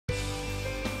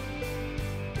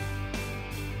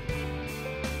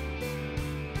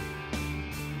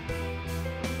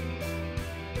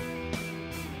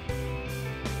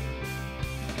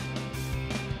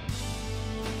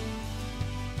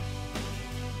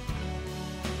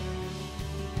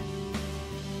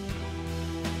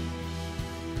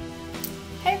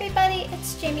everybody,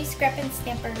 it's Jamie Scrap and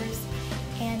Stampers,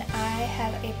 and I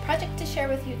have a project to share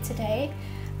with you today.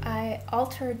 I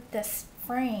altered this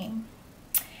frame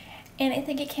and I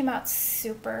think it came out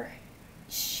super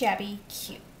shabby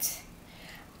cute.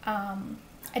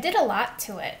 I did a lot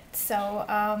to it, so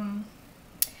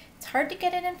it's hard to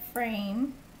get it in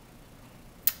frame.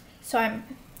 So I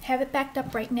have it backed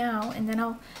up right now, and then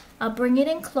I'll bring it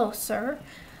in closer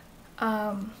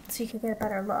so you can get a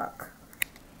better look.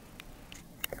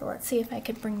 So let's see if I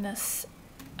could bring this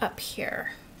up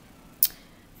here.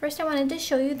 First, I wanted to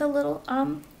show you the little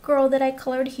girl that I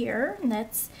colored here, and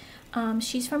that's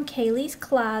she's from Kaylee's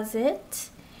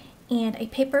Closet, and I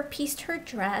paper pieced her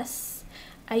dress.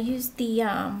 I used the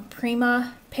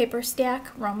Prima Paper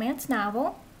Stack romance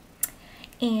novel,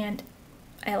 and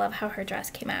I love how her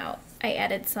dress came out. I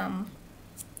added some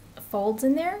folds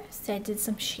in there, so I did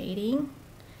some shading.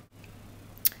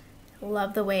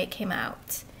 Love the way it came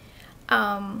out.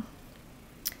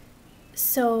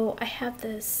 So I have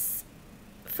this,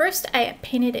 first I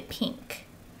painted it pink,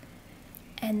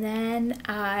 and then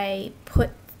I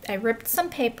ripped some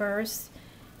papers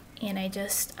and I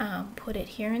just put it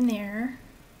here and there,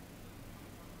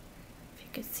 if you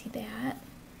could see that.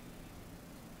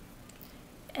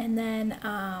 And then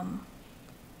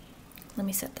let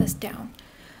me set this down.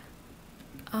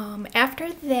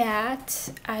 After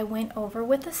that, I went over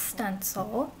with a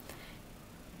stencil,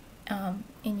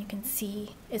 and you can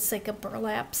see it's like a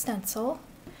burlap stencil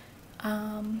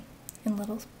in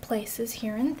little places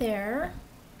here and there.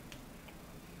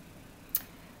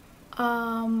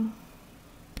 Then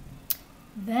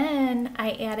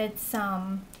I added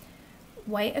some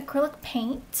white acrylic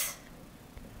paint,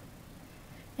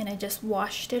 and I just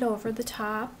washed it over the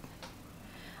top.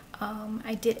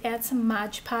 I did add some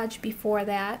Mod Podge before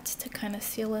that to kind of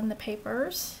seal in the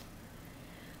papers.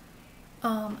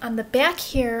 On the back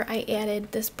here, I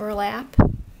added this burlap.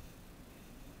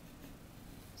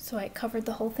 So I covered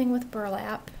the whole thing with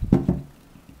burlap,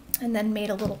 and then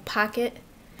made a little pocket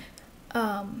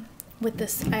with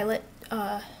this eyelet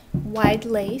wide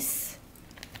lace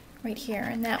right here.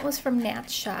 And that was from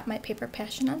Nat's shop, My Paper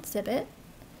Passion on Zibbet.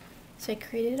 So I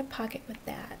created a pocket with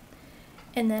that.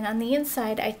 And then on the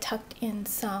inside, I tucked in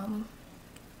some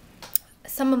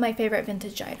of my favorite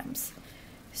vintage items.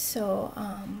 So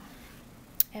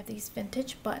I have these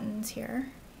vintage buttons here,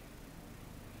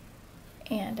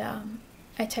 and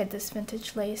I tied this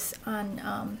vintage lace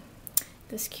on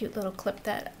this cute little clip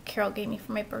that Carol gave me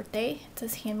for my birthday. It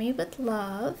says "Handmade with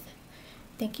Love."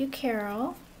 Thank you,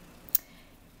 Carol.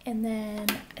 And then,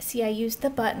 see, I used the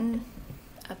button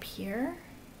up here,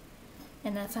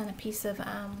 and that's on a piece of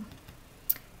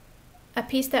a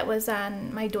piece that was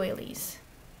on my doilies.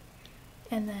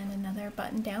 And then another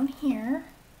button down here.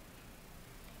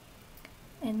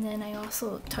 And then I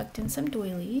also tucked in some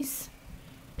doilies.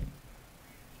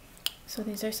 So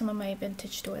these are some of my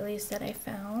vintage doilies that I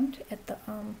found at the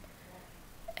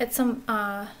at some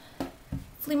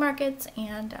flea markets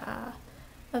and a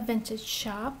vintage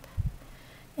shop.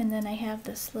 And then I have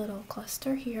this little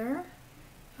cluster here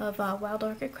of Wild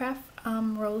Orchid Craft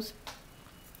rose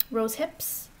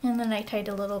hips, and then I tied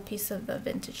a little piece of the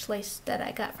vintage lace that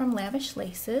I got from Lavish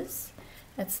Laces.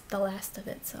 That's the last of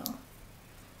it. So,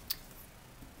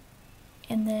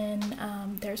 and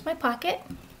then there's my pocket,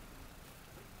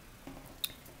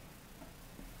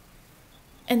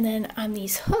 and then on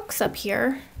these hooks up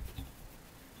here,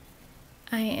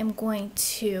 I am going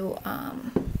to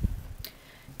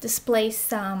display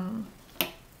some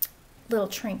little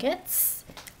trinkets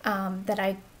that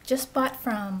I just bought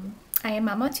from I Am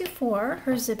Mama 24,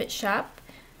 her Zibbet shop.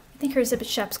 I think her Zibbet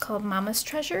shop's called Mama's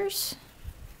Treasures.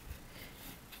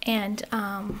 And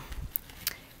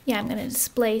yeah, I'm going to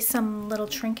display some little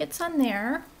trinkets on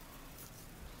there.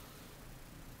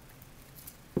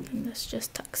 And this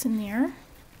just tucks in there.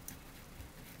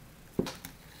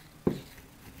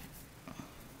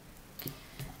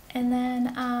 And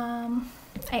then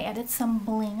I added some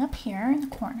bling up here in the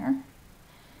corner.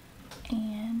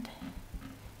 And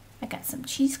I got some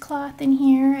cheesecloth in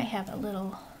here. I have a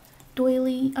little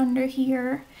doily under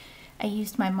here. I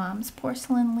used my mom's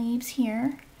porcelain leaves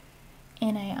here.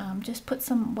 And I just put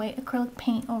some white acrylic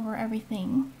paint over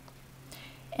everything.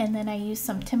 And then I used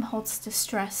some Tim Holtz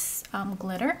Distress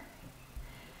glitter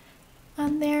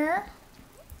on there.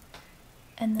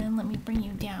 And then let me bring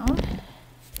you down.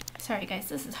 Sorry guys,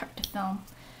 this is hard to film.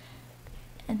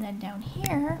 And then down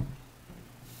here,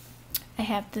 I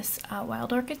have this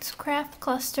Wild Orchids Craft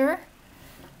cluster.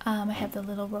 I have the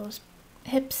little rose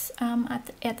hips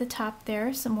at the top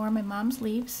there, some more of my mom's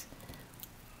leaves.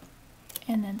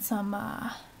 And then some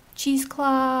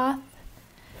cheesecloth,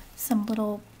 some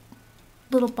little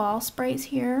little ball sprays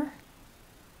here.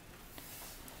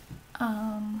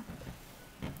 And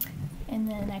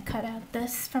then I cut out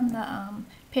this from the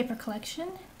paper collection.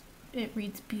 It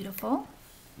reads beautiful.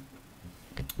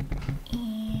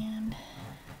 And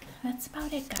that's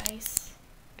about it, guys.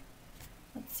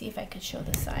 Let's see if I could show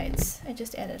the sides. I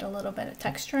just added a little bit of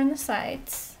texture on the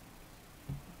sides.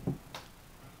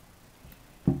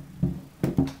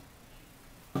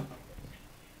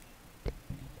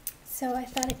 So I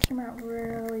thought it came out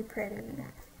really pretty.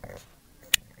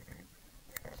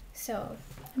 So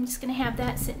I'm just going to have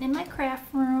that sitting in my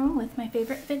craft room with my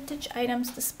favorite vintage items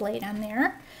displayed on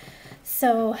there.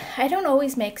 So I don't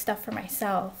always make stuff for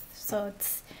myself, so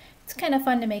it's kind of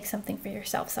fun to make something for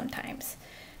yourself sometimes.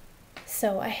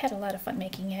 So I had a lot of fun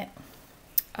making it.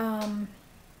 I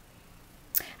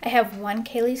have one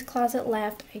Kaylee's Closet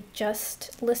left. I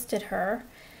just listed her,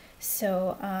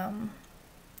 so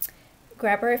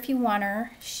grab her if you want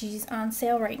her. She's on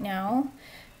sale right now.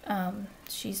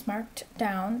 She's marked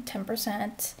down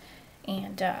 10%,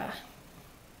 and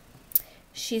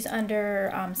she's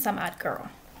under Some Odd Girl.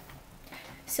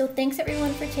 So thanks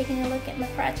everyone for taking a look at my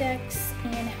projects,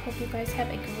 and I hope you guys have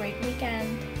a great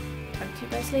weekend. Talk to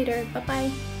you guys later.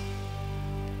 Bye-bye.